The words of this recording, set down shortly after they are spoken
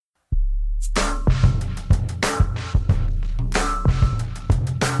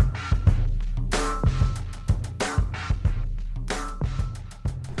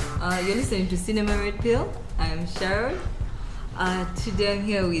You're listening to Cinema Red Pill. I'm Sharon. Today I'm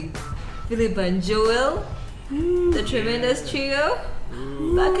here with Philip and Joel, the tremendous trio.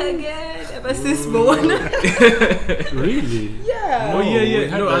 Back again, ever since Moana. Really? Yeah. Oh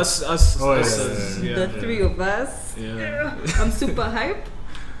yeah. No, us. The three of us. Yeah. I'm super hype.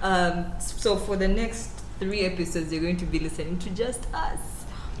 So for the next 3 episodes, you're going to be listening to just us.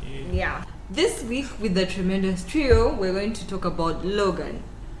 Yeah. This week with the tremendous trio, we're going to talk about Logan,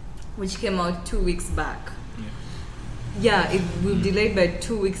 which came out 2 weeks back. Yeah, we've delayed by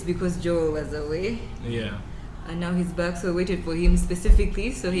 2 weeks because Joel was away. Yeah. And now he's back, so we waited for him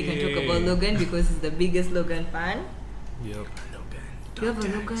specifically so he can talk about Logan because he's the biggest Logan fan. Yep. You have a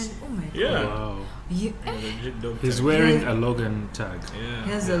Logan? Oh my god. Yeah. Wow. Yeah. He's wearing a Logan tag. Yeah. He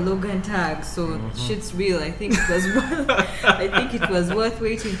has a Logan tag, so shit's real. I think it was worth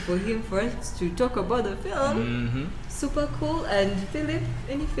waiting for him for us to talk about the film. Mm-hmm. Super cool. And Philip,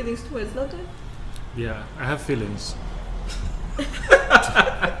 any feelings towards Logan? Yeah, I have feelings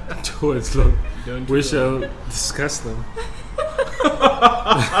towards Logan. We shall discuss them.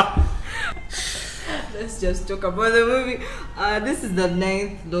 Let's just talk about the movie. This is the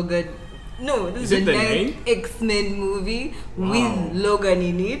 9th Logan. No, this is the 9th X-Men movie with Logan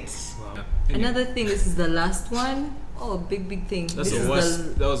in it. Wow. Another thing, this is the last one. Oh, big thing. That's This the is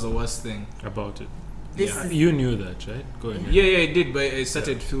worst. That was the worst thing. About it. This Yeah. is You knew that, right? Go ahead. Yeah, I did, but I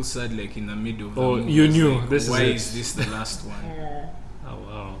started to feel sad like in the middle of the Oh, movie. you It's knew like, this is why it. is this the last one? Oh,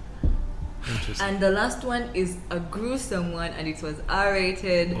 wow. Interesting. And the last one is a gruesome one, and it was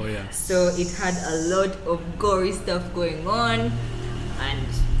R-rated. Oh, yeah. So it had a lot of gory stuff going on, and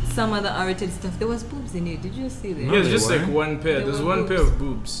some other R-rated stuff. There was boobs in it. Did you see them? Yeah, it's they just like weren't? one pair. There There's were one pair boobs. of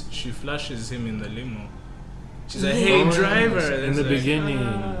boobs. She flashes him in the limo. She's like, Yeah. "Hey, Oh, driver!" yes. In It's the like, beginning.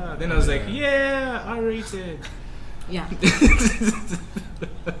 Then I was like, "Yeah, R-rated." Yeah.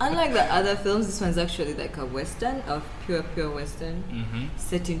 Unlike the other films, this one's actually like a western, a pure western, Mm-hmm.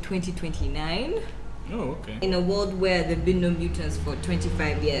 set in 2029. Oh, okay. In a world where there have been no mutants for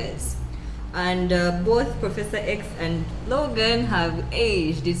 25 years. And both Professor X and Logan have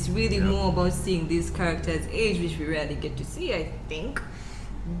aged. It's really more about seeing these characters age, which we rarely get to see, I think.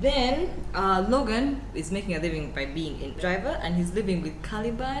 Then Logan is making a living by being a driver, and he's living with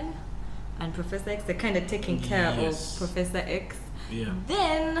Caliban and Professor X. They're kind of taking care Yes. of Professor X. Yeah.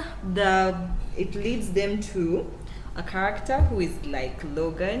 Then it leads them to a character who is like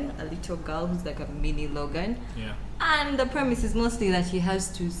Logan, a little girl who's like a mini Logan. Yeah. And the premise is mostly that he has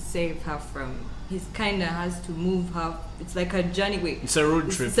to save her from. He kind of has to move her. It's like a journey. Wait, It's a road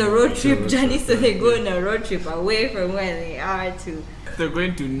trip. it's a road trip road journey. trip, So they yeah. go on a road trip away from where they are to. They're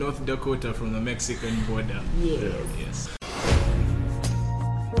going to North Dakota from the Mexican border. Yes. Yes.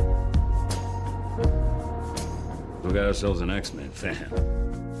 We got ourselves an X-Men fan.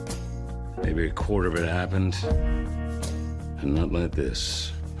 Maybe a quarter of it happened, and not like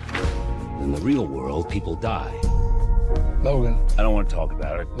this. In the real world, people die. Logan, I don't want to talk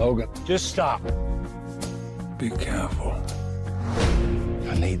about it. Logan, Just stop. be careful.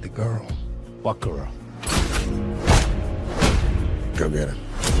 I need the girl. What girl? Go get her.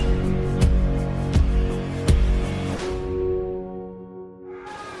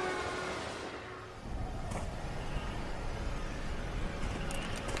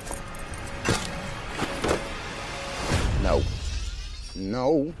 No.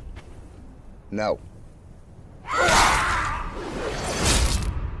 No. No.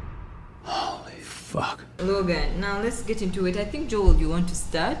 Fuck. Logan. Now let's get into it. I think Joel, you want to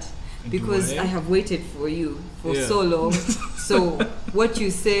start because Do I? I have waited for you for Yeah. so long. So what you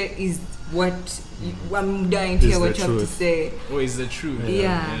say is what I'm dying to Is hear what the you have to truth. say. Oh, is the truth?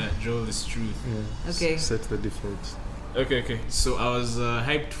 Yeah. Joel is truth. Yeah. Okay. Set the default. Okay. So I was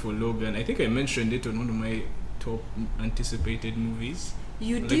hyped for Logan. I think I mentioned it on one of my top anticipated movies.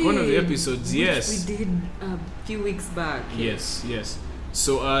 You Like did one of the episodes, which yes. we did a few weeks back. Yes.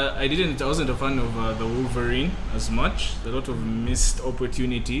 So I wasn't a fan of the Wolverine as much. A lot of missed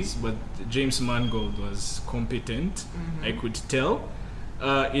opportunities, but James Mangold was competent. I could tell.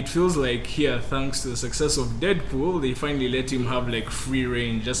 It feels like here, thanks to the success of Deadpool, they finally let him have like free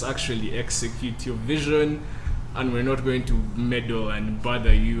reign, just actually execute your vision, and we're not going to meddle and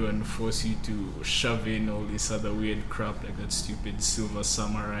bother you and force you to shove in all this other weird crap like that stupid Silver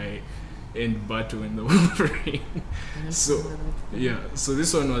Samurai end battle in the Wolverine. So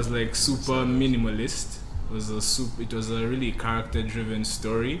this one was like super minimalist. It was a really character-driven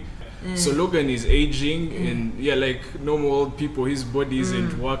story. So Logan is aging, and like normal old people, his body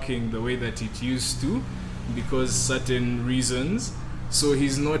isn't working the way that it used to because certain reasons. So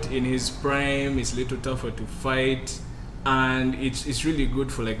he's not in his prime. It's a little tougher to fight. and it's really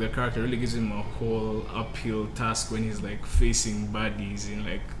good for like the character. It really gives him a whole uphill task when he's like facing baddies in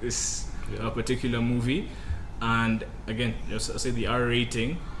like this particular movie. And again, just I say the R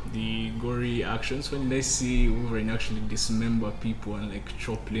rating, the gory actions. When I see Wolverine actually dismember people and like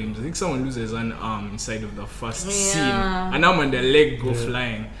chop limbs, I think someone loses an arm inside of the first scene, an arm and the leg go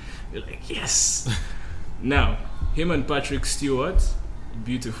flying. You're like, yes. Now, him and Patrick Stewart,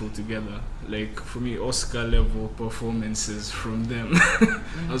 beautiful together. Like for me, Oscar level performances from them.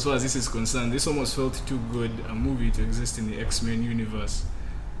 As far as this is concerned, this almost felt too good a movie to exist in the X-Men universe.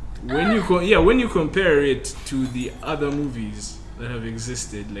 When you compare it to the other movies that have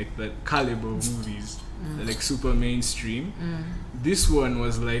existed, like the caliber of movies, like super mainstream, this one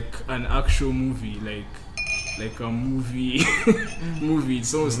was like an actual movie, like a movie. Movie.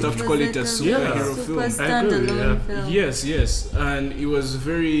 It's almost tough to call it a superhero film. Standalone film. Yes, and it was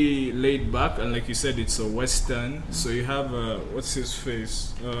very laid back, and like you said, it's a western. So you have what's his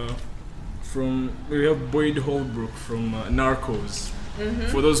face? We have Boyd Holbrook from Narcos.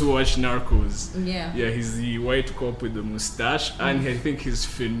 For those who watch Narcos, he's the white cop with the mustache, and I think he's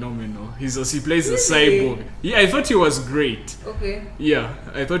phenomenal. He plays a cyborg. Yeah, I thought he was great. Okay. Yeah,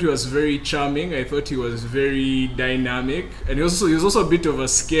 I thought he was very charming. I thought he was very dynamic, and he was also a bit of a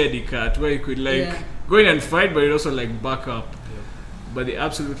scaredy cat where he could go in and fight, but he'd also like back up. But the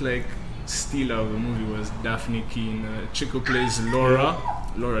absolute like stealer of the movie was Daphne Keane. Chick who plays Laura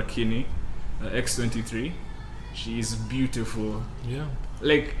Kinney, X-23. She is beautiful.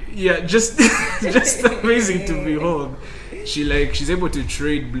 Just amazing to behold. She's able to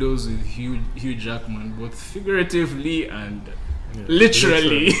trade blows with Hugh Jackman, both figuratively and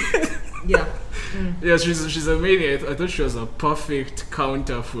literally. She's amazing. I thought she was a perfect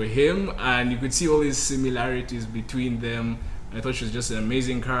counter for him, and you could see all these similarities between them. I thought she was just an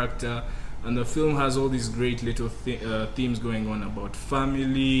amazing character. And the film has all these great little themes going on about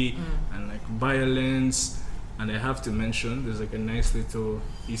family and like violence. And I have to mention, there's like a nice little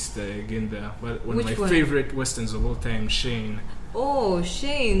Easter egg in there. But one of my favorite westerns of all time, Shane. Oh,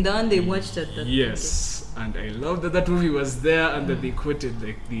 Shane, the one they watched at that. Yes, and I love that movie was there, and that they quoted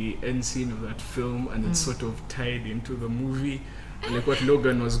like the end scene of that film, and it's sort of tied into the movie. Like what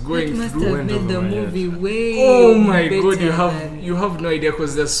Logan was going must through. Have made the movie way oh my god, better you have no idea,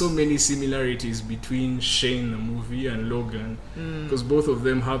 because there's so many similarities between Shane the movie and Logan, because both of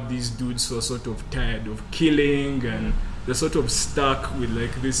them have these dudes who are sort of tired of killing, and they're sort of stuck with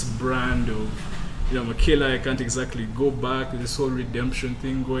like this brand of, I'm a killer, I can't exactly go back, this whole redemption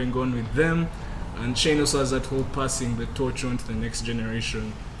thing going on with them. And Shane also has that whole passing the torch on to the next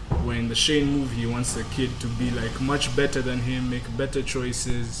generation. When in the Shane movie, he wants the kid to be like much better than him, make better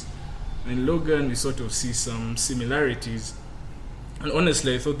choices. In Logan, we sort of see some similarities. And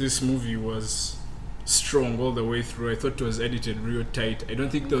honestly, I thought this movie was strong all the way through. I thought it was edited real tight. I don't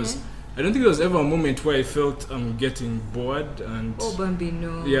think there was ever a moment where I felt I'm getting bored and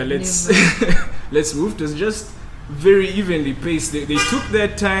Bambino. Yeah, let's move. It was just very evenly paced. They took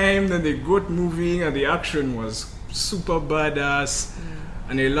their time, then they got moving, and the action was super badass.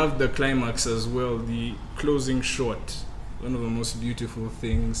 And I loved the climax as well, the closing shot. One of the most beautiful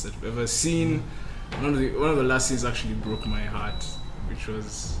things that I've ever seen. One of the last scenes actually broke my heart, which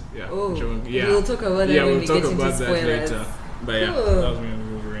was We'll talk about that when we get into spoilers. Later. But cool. That was me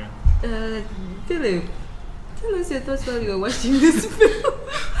on Wolverine. Philip, tell us your thoughts while you were watching this film.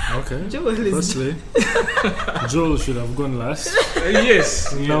 Okay. Joel Firstly, Joel should have gone last.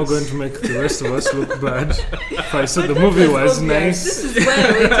 Yes. Now going to make the rest of us look bad. If I said the movie was nice. This is why I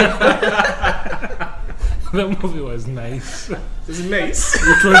waited. The movie was nice. It was nice.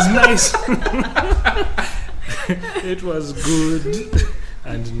 It was nice. It was good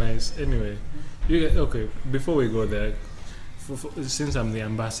and nice. Anyway, before we go there, since I'm the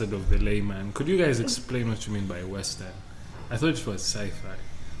ambassador of the layman, could you guys explain what you mean by Western? I thought it was sci-fi.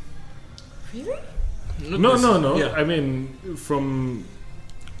 Really? No. Yeah. I mean, from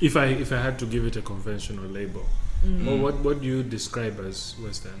if I had to give it a conventional label, what do you describe as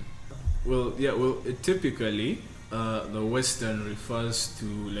Western? Well, typically, the Western refers to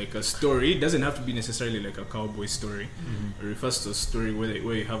like a story. It doesn't have to be necessarily like a cowboy story. It refers to a story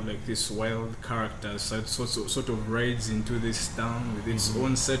where you have like this wild character that sort of rides into this town with its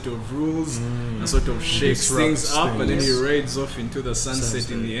own set of rules and sort of shakes things up, and then he rides off into the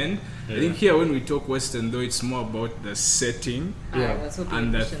sunset in the end. I think here when we talk Western, though, it's more about the setting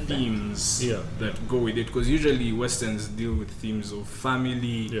and the themes that go with it, because usually Westerns deal with themes of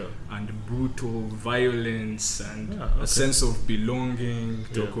family and brutal violence and a sense of belonging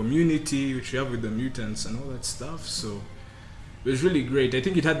to a community, which you have with the mutants and all that stuff. So It was really great. I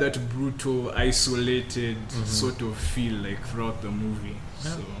think it had that brutal, isolated sort of feel like throughout the movie. Yeah.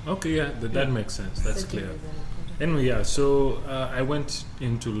 So Okay, yeah, that makes sense. That's clear. Anyway, yeah, so I went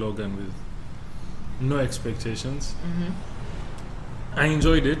into Logan with no expectations. I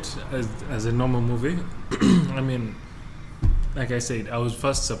enjoyed it as a normal movie. I mean, like I said, I was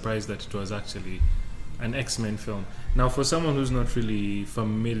first surprised that it was actually an X-Men film. Now, for someone who's not really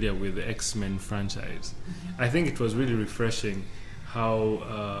familiar with the X-Men franchise, I think it was really refreshing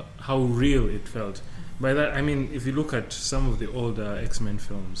how real it felt. By that, I mean, if you look at some of the older X-Men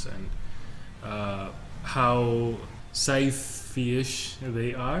films and how sci-fi-ish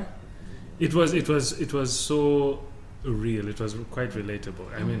they are, it was so real. It was quite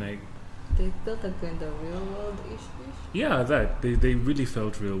relatable. I mean, They felt like they're in the real world ish. yeah, that they really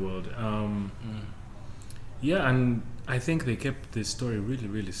felt real world. Yeah, and I think they kept the story really,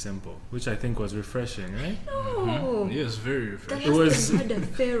 really simple, which I think was refreshing, right? No. yes, very The refreshing. It last was- time had a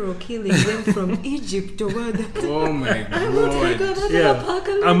pharaoh killing them from Egypt over the Oh my God, god. Yeah,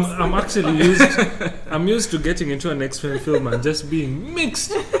 apocalypse. I'm actually used to getting into an X-Men film and just being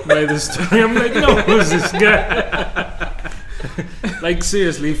mixed by the story. I'm like, no, who's this guy? Like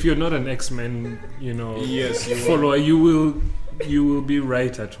seriously, if you're not an X-Men, Yes, you follower, you will be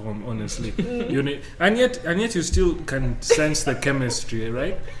right at home. Honestly, and yet you still can sense the chemistry,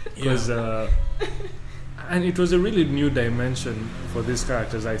 right? Because and it was a really new dimension for these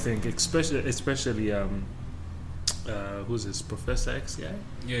characters. I think, especially who's this Professor X guy?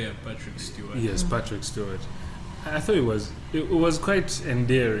 Yeah, Patrick Stewart. Yes, Patrick Stewart. I thought it was quite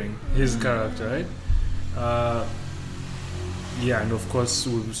endearing, his character, right? Yeah, and of course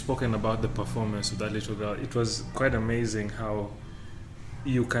we've spoken about the performance of that little girl. It was quite amazing how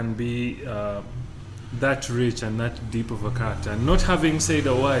you can be that rich and that deep of a character, not having said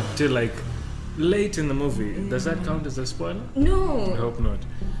a word till like late in the movie. Does that count as a spoiler? I No. hope not.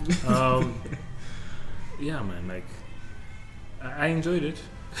 Yeah, man, like I enjoyed it.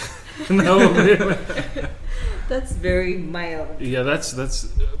 No, That's very mild. yeah, that's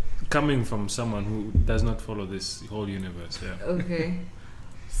coming from someone who does not follow this whole universe. Yeah. Okay.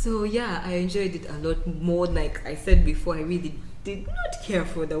 So yeah, I enjoyed it a lot more. Like I said before, I really did not care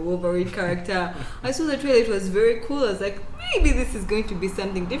for the Wolverine character. I saw the trailer, it was very cool. I was like, maybe this is going to be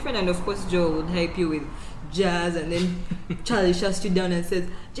something different. And of course, Joe would hype you with jazz, and then Charlie shuts you down and says,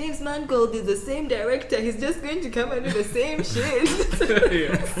 James Mangold is the same director. He's just going to come and do the same shit.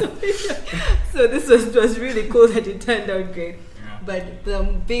 So this was really cool that it turned out great. But the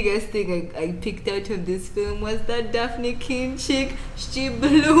biggest thing I picked out of this film was that Daphne King chick. She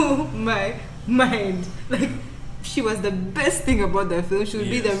blew my mind. Like, she was the best thing about the film. She would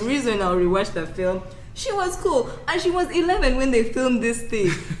be the reason I'll rewatch the film. She was cool. And she was 11 when they filmed this thing.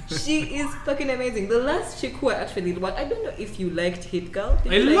 She is fucking amazing. The last chick who I actually watched, I don't know if you liked Hit Girl.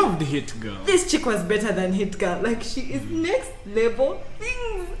 Did I you like- loved Hit Girl. This chick was better than Hit Girl. Like, she is next level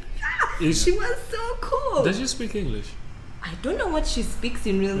things. Is- She was so cool. Does she speak English? I don't know what she speaks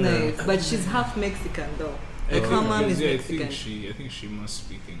in real life, but she's half Mexican though. I Like, her think, mom is I Mexican. think she must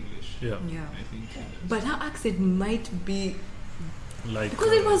speak English. Yeah. Yeah. I think she does. But her accent might be Like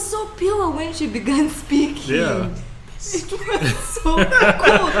because it was so pure when she began speaking. Yeah. It was so cool.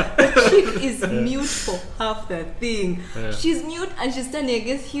 The chick is mute for half the thing. Yeah. She's mute and she's standing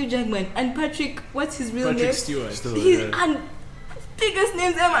against Hugh Jackman and Patrick. What's his real Patrick name? Stewart. Still, He's yeah. and biggest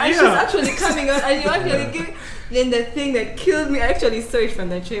names ever, and she's Yeah. actually coming out, and you actually give. Then the thing that killed me, I actually saw it from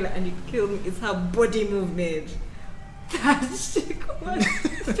the trailer, and it killed me, is her body movement. That chick was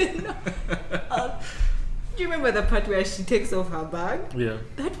phenomenal. Do you remember the part where she takes off her bag? Yeah.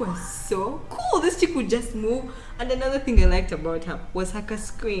 That was so cool. This chick would just move. And another thing I liked about her was her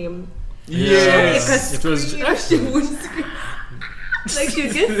scream. Yes. It was She would scream. Like she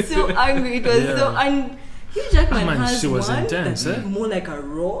would get so angry. It was Yeah. so and Hugh Jackman Man, has she was one intense, that's eh? more like a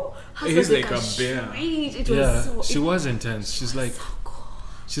roar. Hers He's was like a bear. straight. It was Yeah, so. she it was intense. She's like so cool.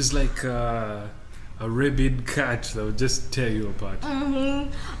 she's like a rabid cat that would just tear you apart.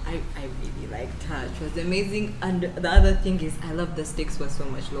 I really liked her. It was amazing. And the other thing is, I love the stakes were so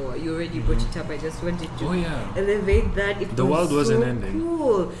much lower. You already brought it up. I just wanted to Oh yeah. elevate that. It The was world wasn't so ending.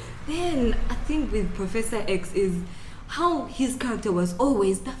 Cool. Then I think with Professor X is how his character was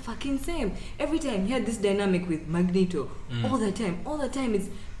always the fucking same. Every time he had this dynamic with Magneto. All the time it's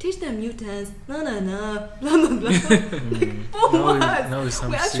teach them mutants, blah blah blah, blah blah blah. Like, for Now we- what? now it's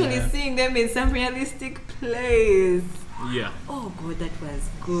some We're actually scene, seeing them in some realistic place. Yeah. Oh god, that was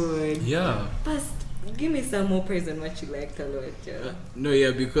good. Yeah. First, Give me some more praise on what you liked a lot. Yeah. No,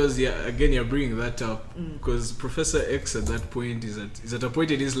 yeah, because again you're bringing that up because Professor X at that point is at a point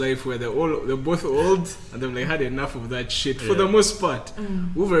in his life where they're both old and they've like had enough of that shit for the most part.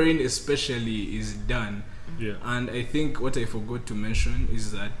 Wolverine especially is done. Yeah. And I think what I forgot to mention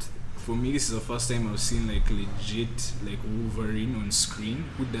is that for me this is the first time I've seen like legit like Wolverine on screen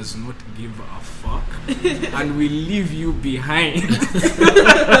who does not give a fuck and will leave you behind.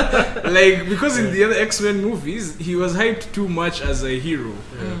 Like because in the other X-Men movies he was hyped too much as a hero,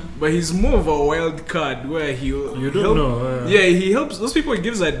 but he's more of a wild card where he'll he helps those people he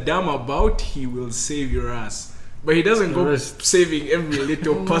gives a damn about. He will save your ass. But he doesn't go saving every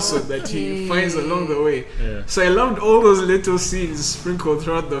little person that he finds along the way. Yeah. So I loved all those little scenes sprinkled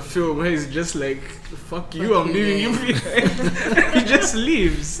throughout the film where he's just like, fuck you, I'm leaving you behind. He just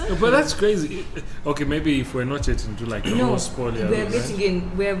leaves. But that's crazy. Okay, maybe if we're not yet into like the whole spoiler. We're getting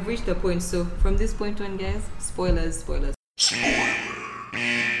in. We have reached the point. So from this point on, guys, spoilers.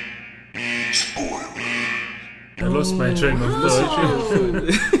 I lost my train of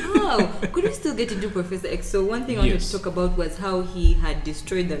thought. Wow. Could we still get to do Professor X? So one thing I wanted to talk about was how he had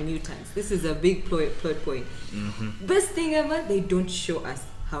destroyed the mutants. This is a big plot point. Best thing ever, they don't show us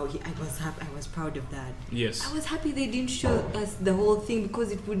how he. I was happy. I was proud of that. Yes. I was happy they didn't show us the whole thing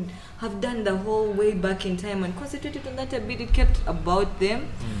because it would have done the whole way back in time and concentrated on that a bit. It kept about them.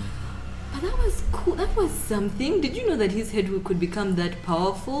 But that was cool. That was something. Did you know that his head could become that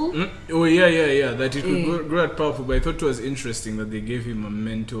powerful? Oh yeah. That it could grow that powerful. But I thought it was interesting that they gave him a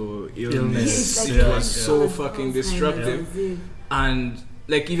mental illness. Yes, it was so fucking destructive. And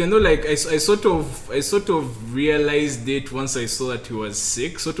like even though like I sort of realized it once I saw that he was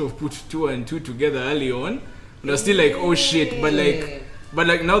sick. Sort of put 2 and 2 together early on. And I was still like, oh shit. But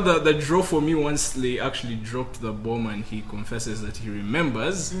like now the draw for me once they actually dropped the bomb and he confesses that he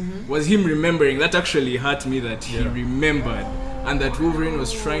remembers was him remembering. That actually hurt me that he remembered and that Wolverine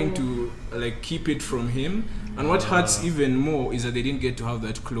was trying to like keep it from him. And what hurts even more is that they didn't get to have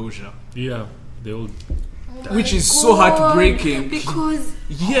that closure. Yeah, they all. Which is so heartbreaking. Because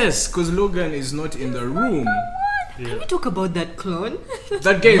Logan is not in the room. Can we talk about that clone?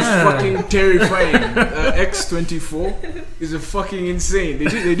 That guy is fucking terrifying. X-24 is a fucking insane. They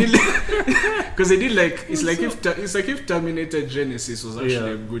did because they did like it's like if Terminator Genesis was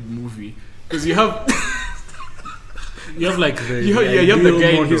actually a good movie because you have like the you have the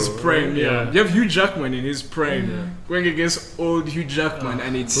guy in his model, prime. right? Yeah, you have Hugh Jackman in his prime going against old Hugh Jackman,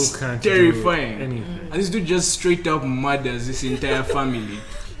 and it's terrifying. And this dude just straight up murders this entire family.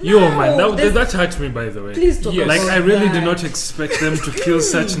 Yo, man, that hurt me, by the way. Please talk about I really that. did not expect them to kill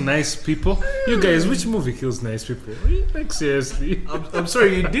such nice people. You guys, which movie kills nice people? Like, seriously? I'm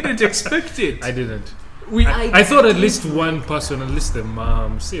sorry, you didn't expect it. I didn't. I I thought at least one person, at least the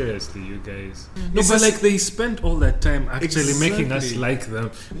mom. Seriously, you guys. No, but like they spent all that time actually making us like them.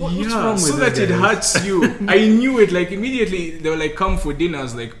 What's wrong with so that it hurts you. I knew it. Like immediately, they were like, "Come for dinner." I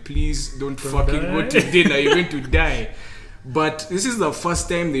was like, "Please don't fucking go to dinner. You're going to die." But this is the first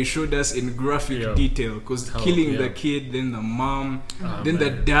time they showed us in graphic detail because killing the kid, then the mom, then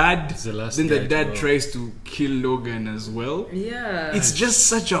the dad, then the dad tries to kill Logan as well. Yeah, it's just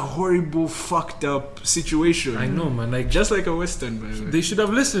such a horrible, fucked up situation. I know, man. Like just like a Western, by the way. They should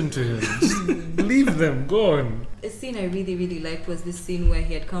have listened to him. Just leave them. Go on. A scene I really liked was this scene where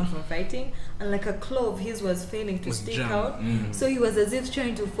he had come from fighting and like a claw of his was failing to stick out. So he was as if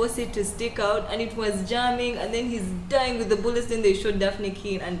trying to force it to stick out and it was jamming and then he's dying with the bullets. Then they showed Daphne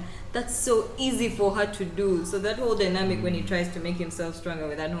Keane and that's so easy for her to do. So that whole dynamic when he tries to make himself stronger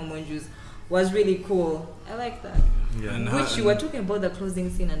with that hormone juice was really cool. I like that. Which you were talking about the closing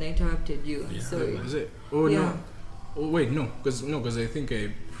scene and I interrupted you. Sorry. Was it? Oh no. Oh wait, no, because I think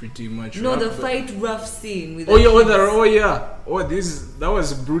I pretty much. No, the fight rough scene with. That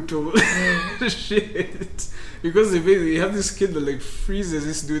was brutal shit. Because they have this kid that like freezes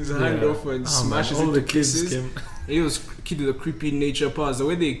this dude's hand off and smashes it to pieces. It was kid with the creepy nature powers. The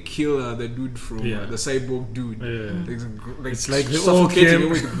way they kill the dude from the cyborg dude, it's like suffocating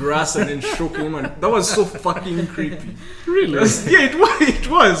him with grass and then choking him. And that was so fucking creepy. Really? It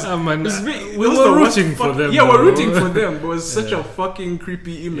was. We were rooting for them. Yeah, we're rooting for them. But it was such a fucking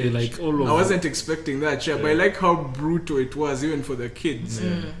creepy image. Like all I wasn't expecting that. But I like how brutal it was, even for the kids.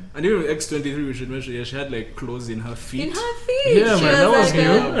 And even X-23, we should mention, she had like claws in her feet. Yeah, she man, that was like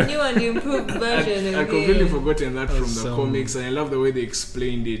new. A new and improved version. I completely forgotten that from the comics, and I love the way they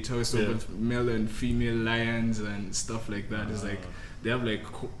explained it. How it's about male and female lions and stuff like that. It's like they have like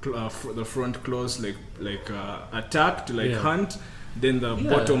the front claws like attack to hunt, then the Yeah,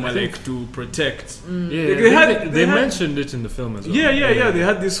 bottom I are think- like to protect. Yeah, They had- mentioned it in the film as well. Yeah. They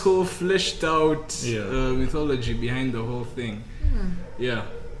had this whole fleshed out Yeah. mythology behind the whole thing. Yeah.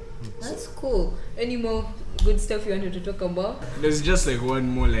 That's cool. Any more good stuff you wanted to talk about? There's just like one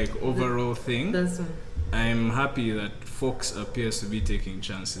more like overall thing. That's one. I'm happy that Fox appears to be taking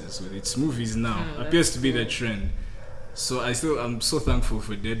chances with its movies now. that's Appears to be the trend. So I'm so thankful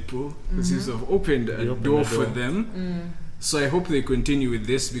for Deadpool. It seems to have opened a opened door the for door. them. So I hope they continue with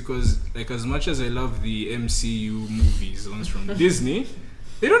this because like as much as I love the MCU movies, the ones from Disney,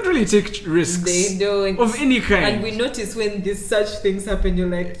 they don't really take risks They don't. of any kind. And we notice when these such things happen, you're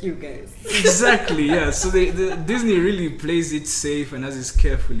like, you guys. Exactly, yeah. So the Disney really plays it safe and has this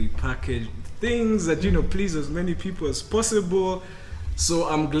carefully packaged things that please as many people as possible. So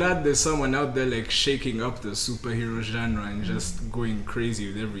I'm glad there's someone out there like shaking up the superhero genre and just going crazy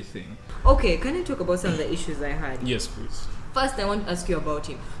with everything. Okay, can I talk about some of the issues I had? Yes, please. First, I want to ask you about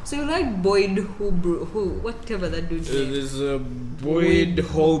him. So you like Boyd whatever that dude's name. There's Boyd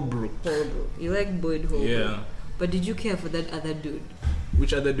Holbrook. Holbrook. You like Boyd Holbrook. Yeah. But did you care for that other dude?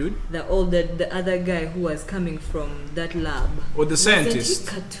 Which other dude? The other guy who was coming from that lab. Or the scientist?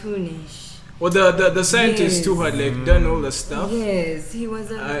 Wasn't he cartoonish? Or the scientist Yes. who had like done all the stuff? Yes, he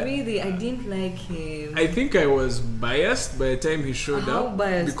was I didn't like him. I think I was biased by the time he showed How up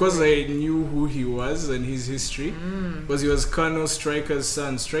biased because were I knew who he was and his history. Because he was Colonel Stryker's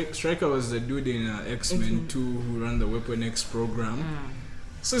son. Stryker was the dude in X-Men 2 who ran the Weapon X program.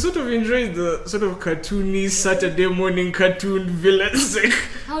 So I sort of enjoyed the sort of cartoony Saturday morning cartoon villains.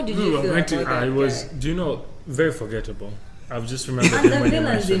 How did Ooh, you I'm feel going about to- that guy? Do you know, very forgettable. I've just remembered And him the when you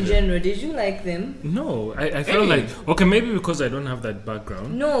villains in mentioned it. general, did you like them? No, I felt like, okay, maybe because I don't have that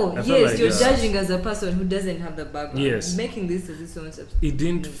background. No, I felt yes, like, you're yeah. judging as a person who doesn't have the background. Yes. Making this as its own It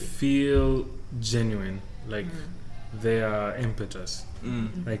didn't movie. feel genuine, like their impetus,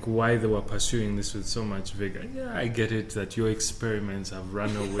 like why they were pursuing this with so much vigor. Yeah, I get it that your experiments have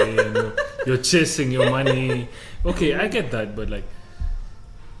run away and you're chasing your money. Okay, I get that, but like,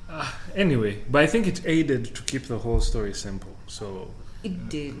 anyway, but I think it aided to keep the whole story simple. So It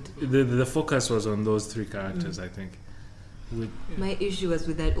did. the focus was on those three characters, I think. My issue was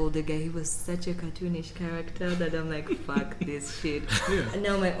with that older guy. He was such a cartoonish character that I'm like, fuck this shit. And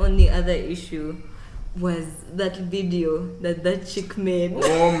now my only other issue was that video that chick made.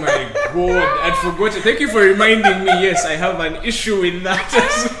 Oh my god, I'd forgotten. Thank you for reminding me. Yes, I have an issue with that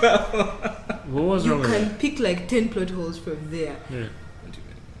as well. What was You wrong with can it? pick like 10 plot holes from there. Yeah.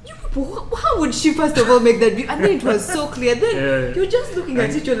 How would she first of all make that video? And then it was so clear. Then Yeah. you're just looking at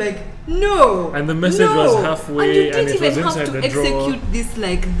it, you're like, no. And the message was halfway, and you and didn't it even was have inside to the drawer. execute this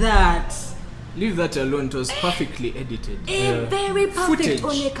like that. Leave that alone. It was perfectly edited. A very perfect Footage.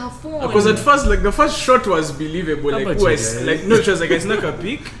 on a phone. Because at first, like the first shot was believable. How Like, about oh, you I guys? like no, it was like I snuck a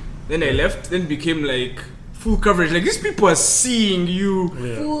peek, then I left, then became like full coverage. Like these people are seeing you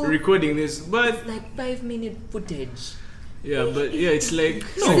Yeah. Full, recording this, but like 5-minute footage. yeah, but yeah, it's like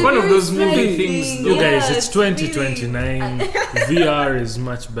It's like a one of very those movie striking things. thing. You Though. guys, Yeah, it's it's really- 2029. VR is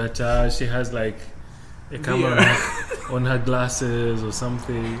much better. She has like a camera on her glasses or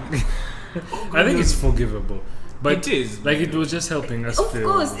something. I think it's forgivable. But It is. like it was just helping us Of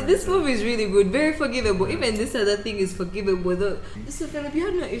feel. course, like, this movie is really good, very forgivable. Even this other thing is forgivable. Though, so Philip, you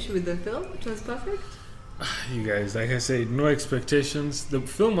had no issue with the film; it was perfect. You guys, like I said, no expectations. The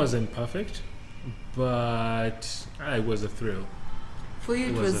film wasn't perfect, but it was a thrill. For you, it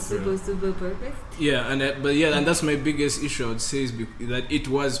It was was a thrill. super perfect. Yeah, and that's my biggest issue. I would say is that it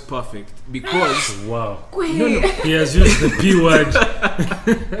was perfect because Wow. Wait, He has used the P word.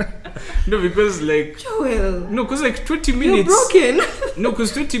 because like Joel, because like 20 you're minutes. broken. No,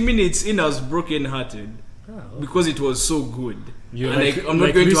 because 20 minutes in, I was broken-hearted because it was so good. You're And, like, I'm not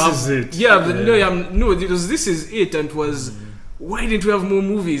like going this to have. is it. Yeah, but no, because this is it, and it was. Why didn't we have more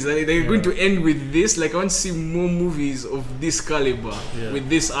movies? Like, they're going to end with this. Like, I want to see more movies of this caliber Yeah. with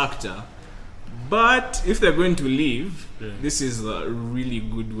this actor. But if they're going to leave, Yeah. this is a really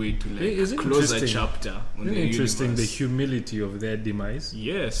good way to Isn't like close a interesting- chapter on Isn't the it interesting the universe. humility of their demise?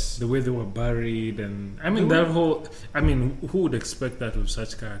 Yes. The way they were buried, and I mean that whole. I mean, who would expect that with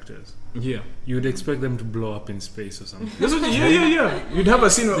such characters? Yeah. You would expect them to blow up in space or something. That's what, yeah. You'd have a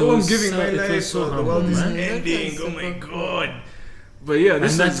scene where, It oh, I'm was giving so- my it was life, so the world is humble, man. ending, That oh was my super cool. god. But yeah,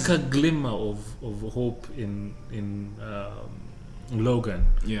 this And is... that's a glimmer of hope in Logan.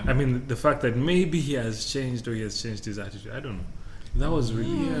 Yeah. I mean, the fact that maybe he has changed or he has changed his attitude. I don't know. That was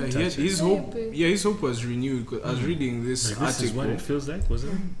really Yeah, touching. his hope. Yeah, his hope was renewed. 'Cause I was reading this Like, this is what article. it feels like, was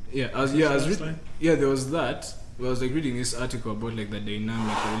it? Yeah, there was that. I was like reading this article about like the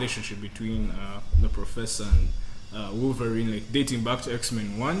dynamic, the relationship between the professor and Wolverine, like dating back to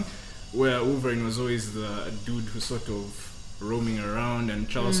X-Men 1, where Wolverine was always the dude who sort of roaming around, and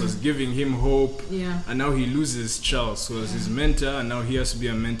Charles was giving him hope. Yeah. And now he loses Charles, who was his mentor, and now he has to be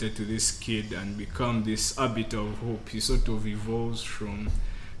a mentor to this kid and become this arbiter of hope. He sort of evolves from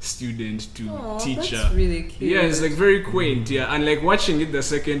student to teacher. That's really cute. Yeah, it's like very quaint. Yeah, and like watching it the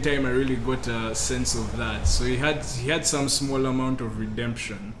second time, I really got a sense of that. So he had some small amount of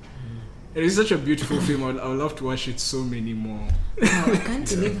redemption. It is such a beautiful film. I would love to watch it so many more. Wow, I can't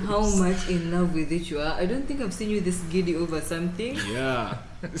believe how much in love with it you are. I don't think I've seen you this giddy over something. Yeah.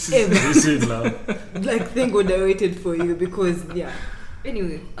 This is love. Like, thank God I waited for you because, yeah.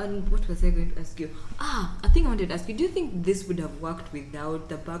 Anyway, and what was I going to ask you? I think I wanted to ask you, do you think this would have worked without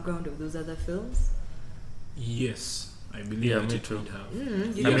the background of those other films? Yes, I believe Yeah, that me it too. would have. Do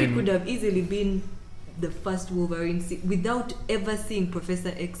you I think it mean- could have easily been the first Wolverine without ever seeing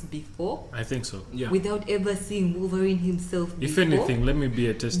Professor X before? I think so. Yeah. Without ever seeing Wolverine himself before? If anything, let me be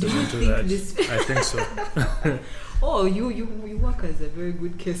a testament to think that. this- I think so. Oh, you work as a very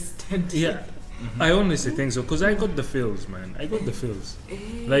good case study. Yeah, I honestly think so because I got the feels, man. I got the feels.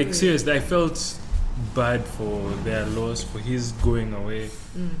 Like seriously, I felt bad for their loss, for his going away.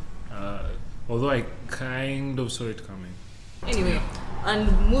 Although I kind of saw it coming. Anyway,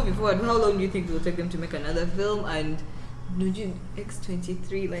 and moving forward, how long do you think it will take them to make another film? And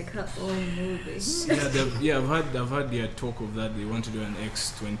X-23, like her own movie? I've heard talk of that. They want to do an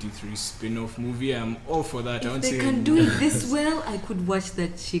X-23 spin-off movie. I'm all for that. I If won't they say can do it this well, I could watch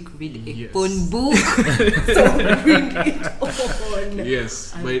that chick read a Yes. phone book. So bring it on.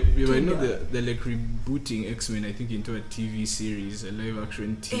 Yes, And but I do know that. they're like rebooting X-Men, I think, into a TV series, a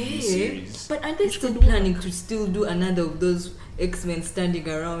live-action TV Eh, series. but aren't they still planning to still do another of those X-Men standing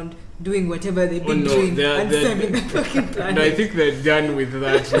around doing whatever they've been no, doing they're- and they're- saving the fucking planet? No, I think they're done with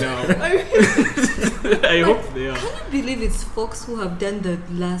that now. I hope they are. Can you believe it's Fox who have done the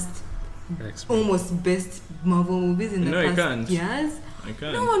last X-Men. almost best Marvel movies in the No, I past can't. years? I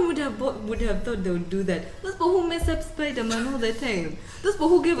can't. No one would have thought they would do that. Those people who mess up Spider-Man all the time. Those people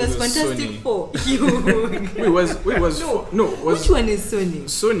who gave us It was Fantastic Sony. Four. Which Which one is Sony?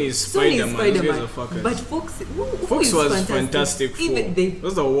 Sony's Sony is Spider-Man. Those guys Spider-Man. are fuckers. But Fox, who Fox is was Fantastic Four. Even they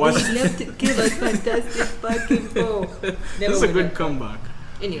Those are worst. left gave us Fantastic fucking Four. Never That's a would good have. comeback.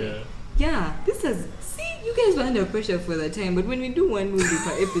 Anyway, yeah, this is. See, you guys were under pressure for the time, but when we do one movie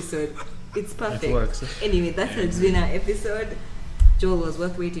per episode, it's perfect. It works. Anyway, that has been our episode. Joel was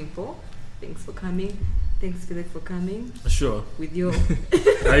worth waiting for. Thanks for coming. Thanks, Philip, for coming Sure, with your.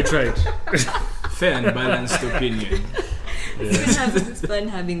 I tried. Fair and balanced opinion. It's fun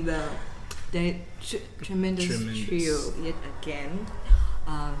having the tremendous Tremendous. trio yet again.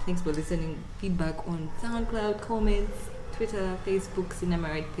 Thanks for listening. Feedback on SoundCloud, comments, Twitter, Facebook, Cinema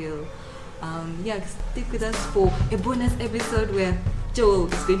Red Pill. Stick with us for a bonus episode where Joel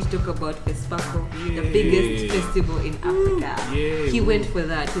is going to talk about FESPACO, the Yay. biggest festival in Africa. Yay. He went for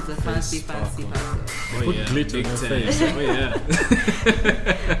that. He's a fancy FESPACO. person. Oh, Put yeah, glitter big on your time. face. Oh yeah.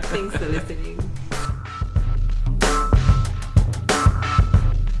 Thanks for listening.